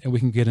about that, and we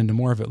can get into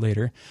more of it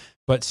later.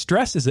 But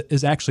stress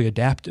is actually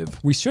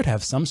adaptive. We should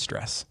have some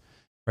stress,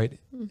 right?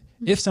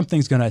 If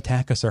something's going to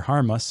attack us or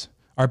harm us,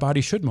 our body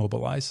should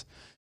mobilize.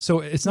 So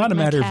it's not a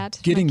matter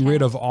of getting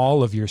rid of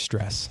all of your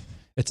stress.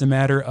 It's a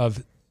matter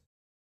of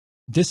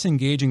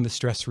disengaging the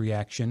stress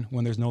reaction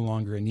when there's no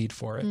longer a need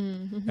for it,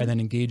 and then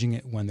engaging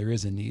it when there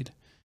is a need.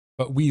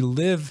 But we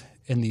live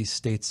in these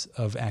states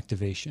of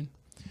activation.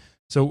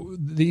 So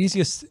the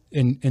easiest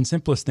and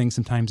simplest thing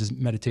sometimes is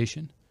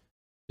meditation.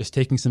 Just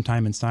taking some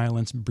time in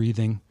silence,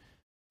 breathing.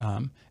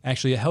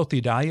 Actually, a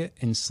healthy diet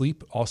and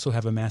sleep also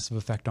have a massive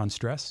effect on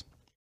stress.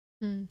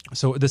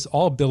 So this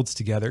all builds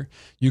together.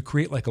 You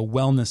create like a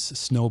wellness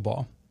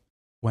snowball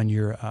when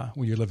you're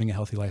living a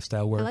healthy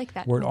lifestyle, where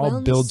it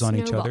all builds on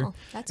each other.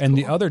 And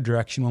the other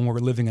direction, when we're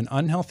living an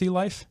unhealthy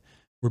life,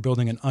 we're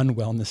building an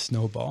unwellness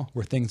snowball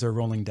where things are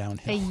rolling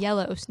downhill. A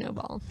yellow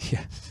snowball.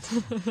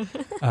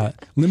 Yeah.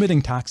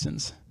 Limiting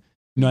toxins.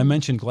 I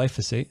mentioned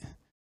glyphosate.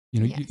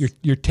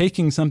 You're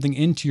taking something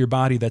into your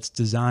body that's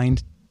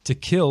designed to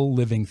kill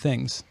living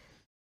things.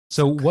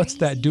 So what's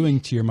that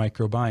doing to your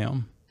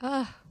microbiome?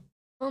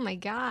 Oh my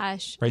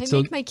gosh. Right, I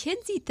make my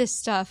kids eat this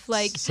stuff.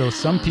 So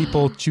some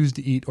people choose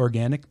to eat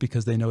organic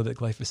because they know that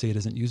glyphosate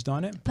isn't used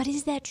on it. But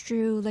is that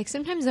true?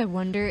 Sometimes I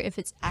wonder if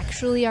it's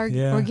actually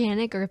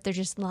organic, or if they're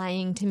just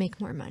lying to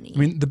make more money. I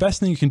mean, the best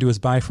thing you can do is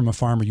buy from a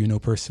farmer you know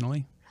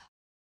personally.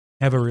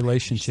 Have a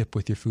relationship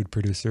with your food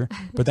producer,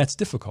 but that's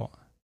difficult.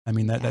 I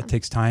mean, that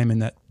takes time,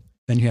 and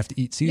then you have to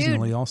eat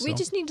seasonally also. We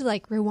just need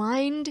to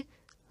rewind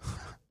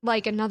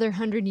another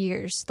 100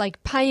 years,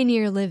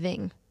 pioneer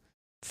living.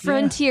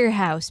 Frontier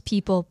House,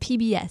 people,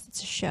 PBS,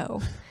 it's a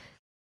show.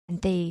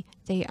 And they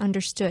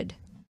understood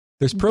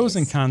There's pros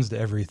and Yes. cons to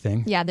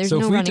everything. Yeah, there's So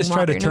no if we running just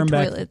try water, to turn no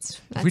back, toilets.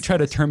 if we try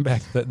to turn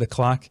back the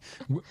clock,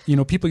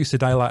 people used to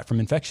die a lot from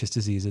infectious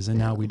diseases, and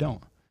now we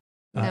don't.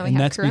 Now we and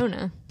have that's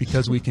Corona.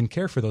 because we can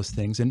care for those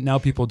things. And now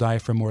people die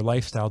from more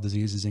lifestyle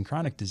diseases and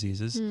chronic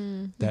diseases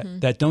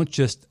that don't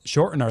just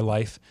shorten our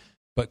life,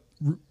 but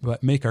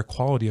make our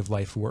quality of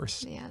life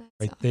worse. Yeah,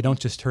 that's Right? They don't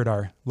just hurt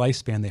our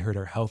lifespan, they hurt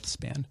our health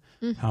span.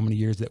 How many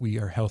years that we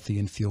are healthy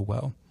and feel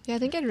well. Yeah, I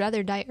think I'd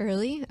rather die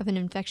early of an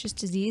infectious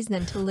disease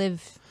than to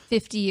live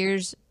 50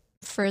 years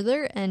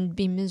further and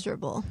be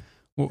miserable.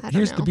 Well, I don't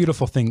here's the know.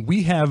 beautiful thing.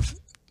 We have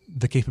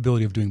the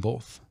capability of doing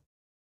both.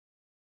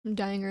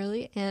 Dying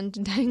early and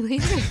dying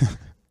later.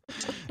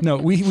 No,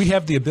 we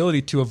have the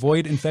ability to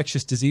avoid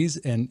infectious disease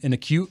and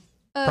acute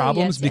Oh,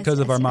 problems yes, because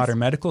yes, of our yes, modern yes.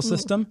 medical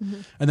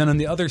system. And then on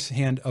the other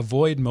hand,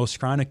 avoid most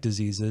chronic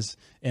diseases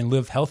and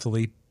live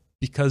healthily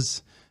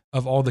because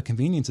of all the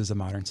conveniences of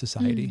modern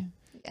society.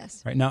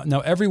 Yes. Right now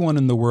everyone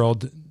in the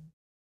world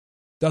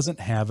doesn't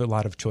have a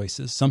lot of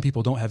choices. Some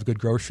people don't have good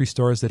grocery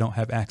stores. They don't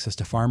have access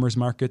to farmers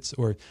markets,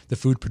 or the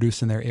food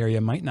produced in their area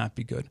might not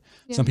be good.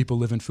 Yeah. Some people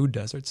live in food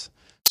deserts.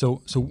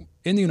 So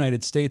in the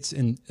United States,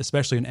 and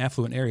especially in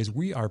affluent areas,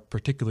 we are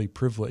particularly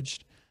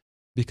privileged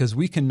because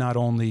we can not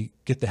only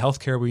get the health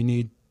care we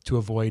need to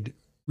avoid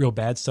real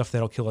bad stuff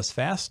that'll kill us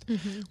fast,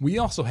 we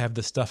also have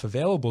the stuff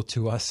available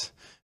to us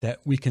that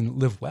we can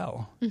live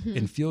well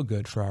and feel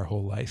good for our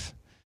whole life.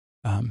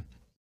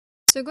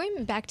 So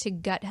going back to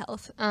gut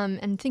health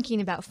and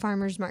thinking about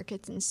farmers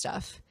markets and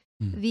stuff,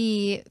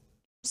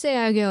 say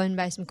I go and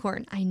buy some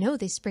corn, I know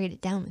they sprayed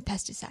it down with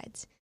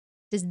pesticides.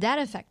 Does that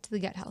affect the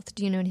gut health?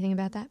 Do you know anything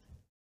about that?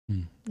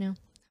 No?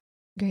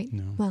 Great.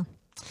 No. Well,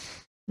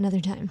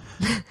 another time.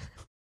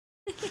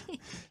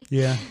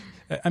 Yeah.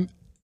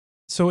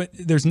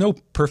 There's no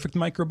perfect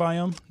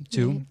microbiome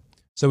too. Right.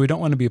 So we don't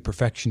want to be a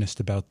perfectionist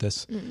about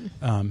this.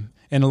 And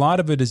a lot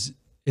of it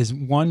is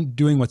one,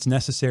 doing what's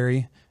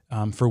necessary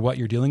for what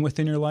you're dealing with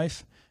in your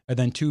life, and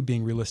then two,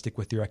 being realistic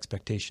with your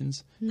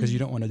expectations, because you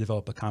don't want to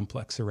develop a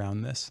complex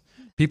around this.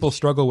 People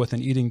struggle with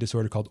an eating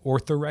disorder called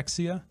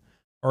orthorexia.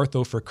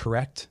 Ortho for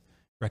correct,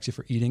 rexia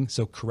for eating,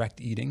 so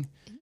correct eating.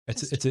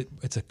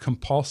 It's a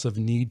compulsive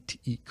need to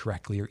eat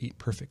correctly or eat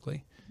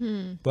perfectly.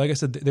 But like I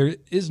said, there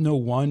is no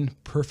one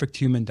perfect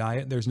human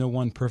diet. There's no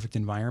one perfect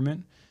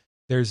environment.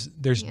 There's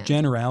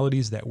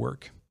generalities that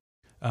work.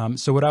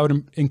 So what I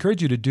would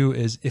encourage you to do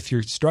is, if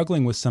you're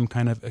struggling with some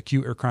kind of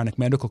acute or chronic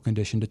medical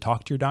condition, to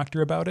talk to your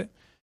doctor about it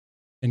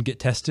and get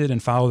tested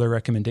and follow their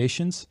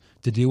recommendations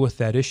to deal with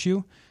that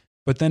issue.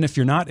 But then if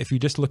you're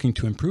just looking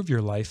to improve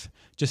your life,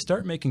 just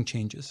start making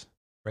changes,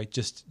 right?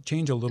 Just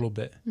change a little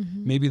bit.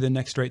 Maybe the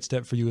next right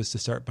step for you is to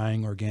start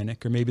buying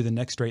organic, or maybe the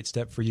next right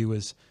step for you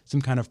is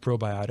some kind of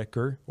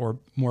probiotic or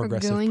more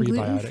aggressive going prebiotic.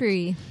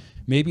 gluten-free.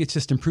 Maybe it's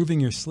just improving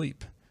your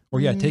sleep,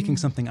 or taking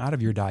something out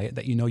of your diet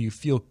that you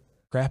feel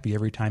crappy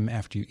every time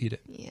after you eat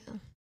it. Yeah.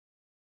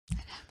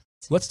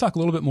 Let's talk a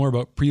little bit more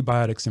about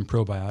prebiotics and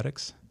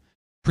probiotics.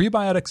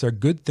 Prebiotics are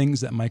good things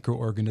that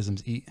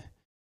microorganisms eat.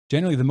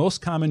 Generally, the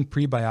most common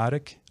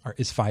prebiotic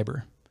is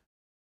fiber,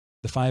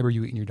 the fiber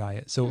you eat in your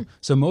diet. So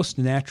most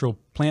natural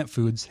plant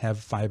foods have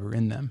fiber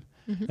in them.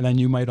 And then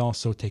you might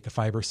also take a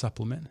fiber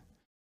supplement.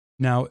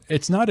 Now,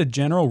 it's not a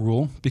general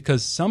rule,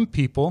 because some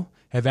people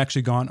have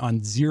actually gone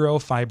on zero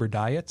fiber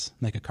diets,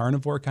 like a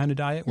carnivore kind of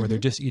diet, where they're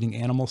just eating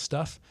animal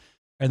stuff.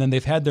 And then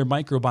they've had their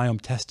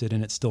microbiome tested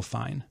and it's still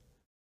fine.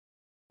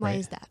 Why Right.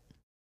 is that?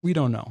 We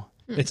don't know.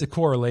 It's a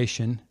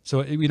correlation.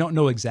 So we don't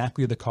know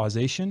exactly the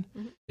causation.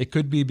 It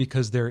could be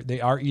because they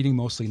are eating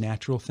mostly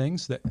natural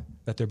things that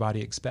their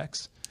body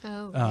expects.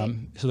 Oh, right.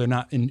 So they're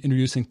not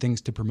introducing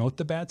things to promote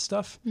the bad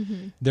stuff.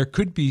 There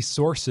could be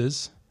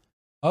sources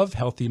of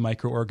healthy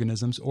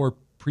microorganisms or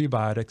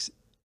prebiotics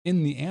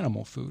in the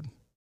animal food.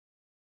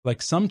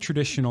 Like some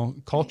traditional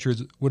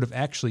cultures would have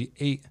actually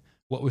ate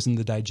what was in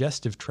the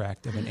digestive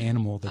tract of an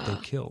animal that they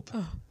killed.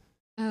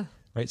 Oh.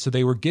 Right? So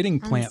they were getting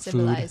plant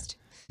food Uncivilized.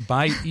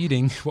 by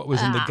eating what was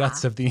in the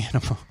guts of the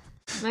animal.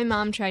 My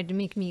mom tried to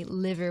make me eat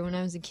liver when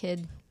I was a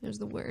kid. It was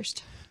the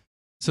worst.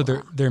 So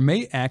there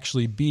may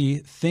actually be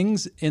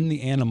things in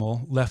the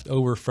animal left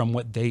over from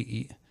what they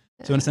eat.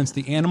 So in a sense,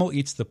 the animal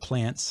eats the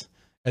plants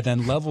and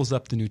then levels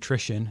up the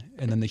nutrition,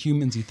 and then the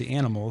humans eat the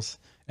animals,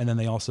 and then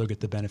they also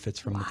get the benefits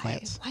from the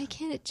plants. Why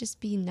can't it just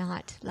be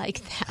not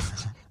like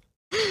that?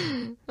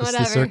 It's Whatever.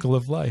 the circle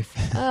of life.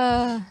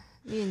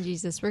 Me and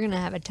Jesus, we're going to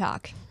have a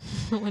talk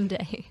one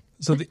day.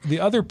 So the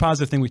other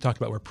positive thing we talked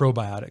about were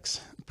probiotics.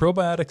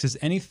 Probiotics is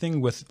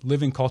anything with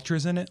living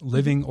cultures in it,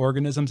 living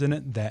organisms in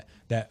it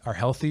that are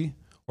healthy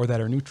or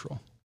that are neutral.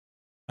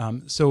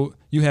 So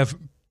you have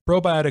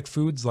probiotic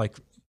foods like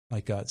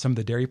some of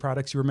the dairy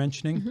products you were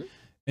mentioning,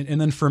 and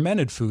then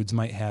fermented foods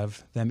might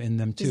have them in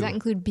them too. Does that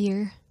include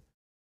beer?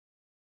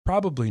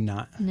 Probably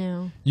not.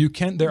 No.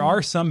 There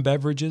are some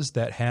beverages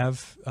that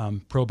have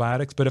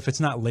probiotics, but if it's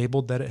not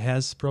labeled that it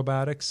has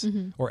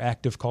probiotics or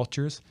active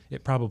cultures,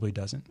 it probably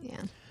doesn't.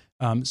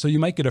 Yeah. So you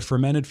might get a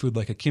fermented food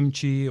like a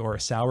kimchi or a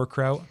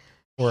sauerkraut,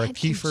 or a Had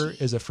kefir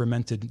kimchi. is a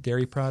fermented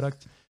dairy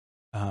product.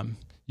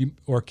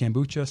 or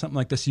kombucha, something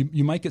like this,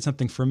 you might get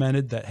something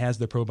fermented that has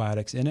the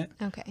probiotics in it.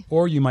 Okay.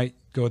 Or you might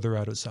go the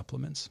route of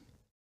supplements.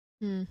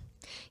 Yeah,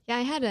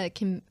 I had a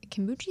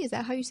kombucha. Is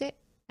that how you say it?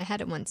 I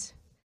had it once.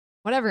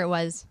 Whatever it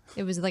was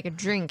like a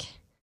drink,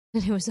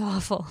 and it was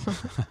awful.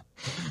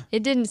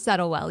 It didn't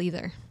settle well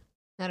either.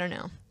 I don't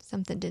know.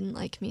 Something didn't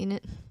like me in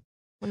it.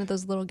 One of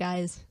those little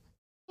guys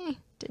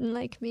didn't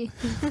like me.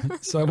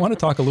 So I want to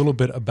talk a little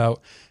bit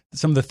about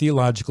some of the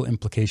theological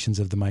implications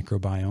of the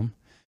microbiome.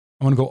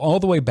 I want to go all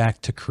the way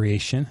back to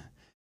creation.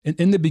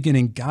 In the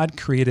beginning, God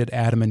created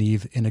Adam and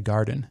Eve in a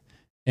garden,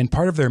 and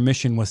part of their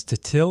mission was to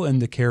till and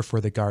to care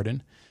for the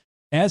garden.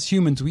 As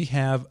humans, we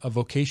have a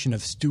vocation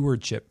of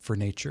stewardship for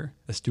nature,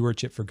 a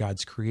stewardship for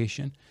God's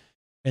creation.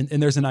 And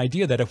there's an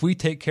idea that if we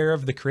take care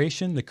of the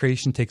creation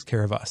takes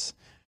care of us.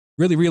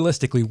 Really,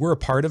 realistically, we're a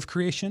part of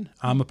creation.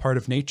 I'm a part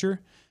of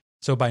nature.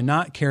 So by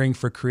not caring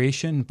for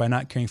creation, by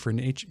not caring for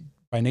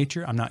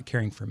nature, I'm not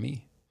caring for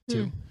me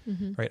too.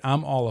 Mm-hmm. Right?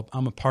 I'm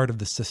a part of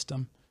the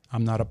system.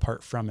 I'm not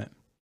apart from it.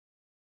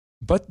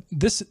 But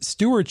this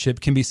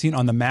stewardship can be seen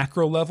on the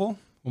macro level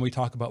when we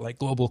talk about like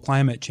global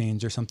climate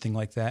change or something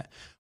like that,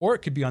 or it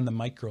could be on the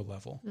micro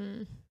level.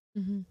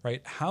 Mm-hmm.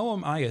 Right? How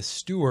am I a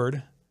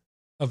steward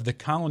of the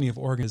colony of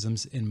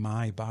organisms in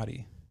my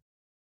body?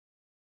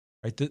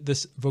 Right?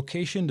 This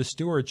vocation to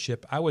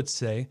stewardship, I would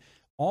say,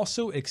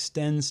 also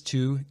extends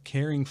to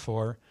caring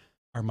for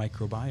our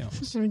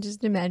microbiomes. I'm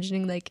just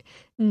imagining like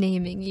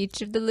naming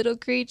each of the little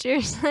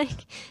creatures,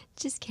 like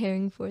just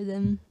caring for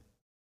them.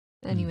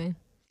 Anyway.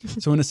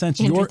 So in a sense,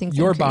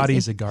 your body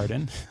is a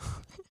garden.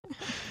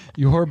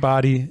 Your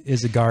body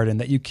is a garden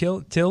that you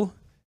till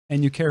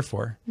and you care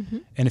for. Mm-hmm.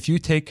 And if you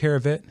take care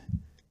of it,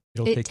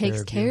 it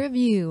takes care of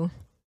you.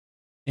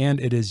 And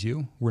it is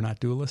you. We're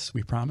not dualists,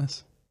 we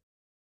promise.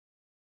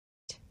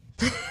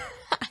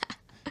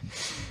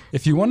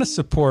 If you want to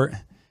support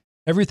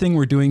everything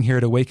we're doing here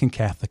at Awaken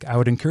Catholic, I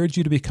would encourage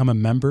you to become a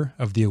member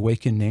of the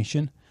Awaken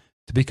Nation.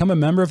 To become a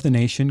member of the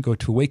nation, go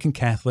to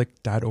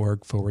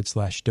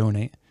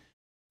awakencatholic.org/donate.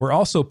 We're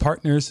also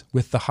partners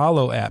with the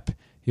Hallow app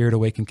here at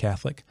Awaken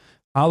Catholic.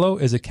 Hallow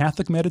is a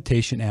Catholic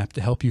meditation app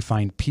to help you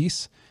find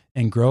peace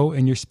and grow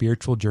in your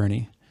spiritual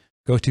journey.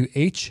 Go to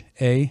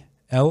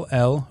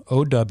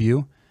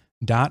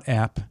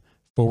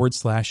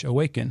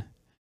hallow.app/awaken.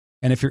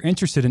 And if you're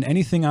interested in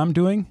anything I'm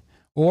doing,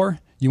 or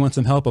you want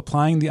some help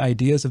applying the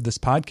ideas of this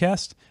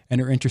podcast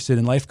and are interested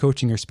in life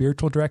coaching or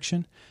spiritual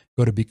direction,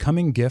 go to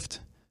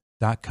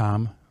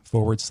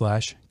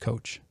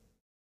becominggift.com/coach.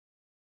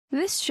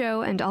 This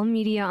show and all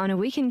media on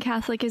Awaken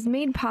Catholic is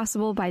made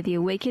possible by the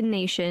Awaken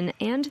Nation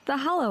and the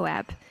Hallow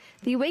app.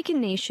 The Awaken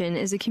Nation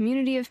is a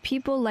community of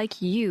people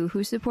like you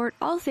who support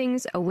all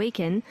things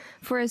Awaken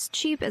for as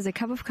cheap as a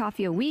cup of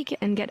coffee a week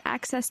and get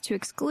access to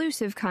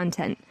exclusive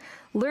content.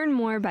 Learn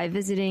more by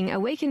visiting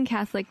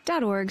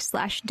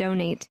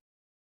awakencatholic.org/donate.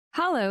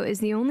 Hallow is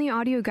the only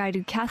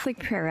audio-guided Catholic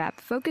prayer app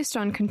focused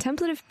on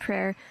contemplative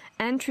prayer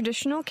and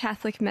traditional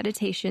Catholic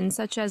meditation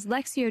such as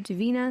Lectio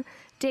Divina,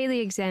 Daily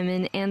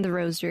Examen, and the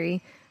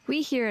Rosary.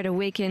 We here at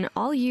Awaken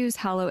all use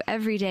Hallow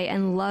every day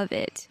and love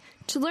it.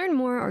 To learn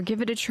more or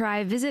give it a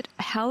try, visit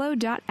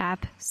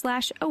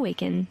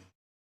hallow.app/awaken.